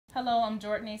Hello, I'm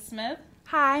Jordanaé Smith.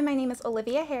 Hi, my name is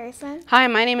Olivia Harrison. Hi,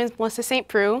 my name is Melissa St.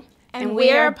 Prue. And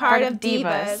we are part of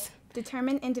DIVAS,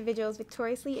 determined individuals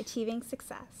victoriously achieving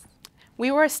success. We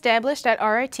were established at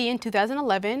RIT in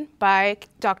 2011 by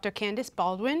Dr. Candace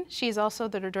Baldwin. She's also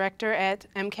the director at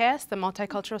MCAS, the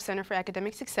Multicultural Center for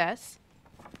Academic Success.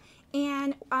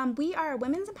 And we are a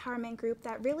women's empowerment group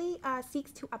that really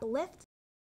seeks to uplift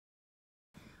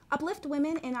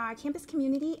women in our campus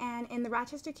community and in the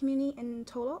Rochester community in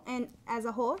total and as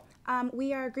a whole.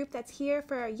 We are a group that's here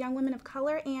for young women of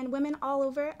color and women all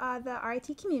over the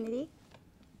RIT community.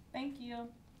 Thank you.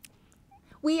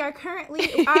 We are currently,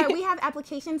 we have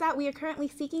applications out. We are currently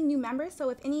seeking new members, so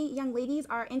if any young ladies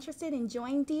are interested in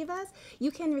joining DIVAS, you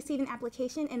can receive an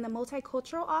application in the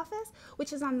Multicultural office,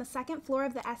 which is on the second floor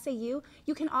of the SAU.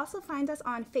 You can also find us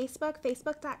on Facebook,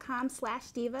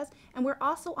 facebook.com/divas, and we're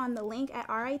also on the link at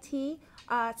RIT/divas,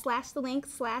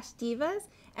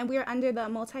 and we are under the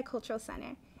Multicultural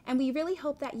Center. And we really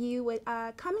hope that you would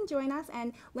come and join us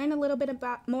and learn a little bit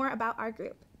more about our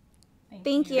group.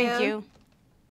 Thank you. Thank you.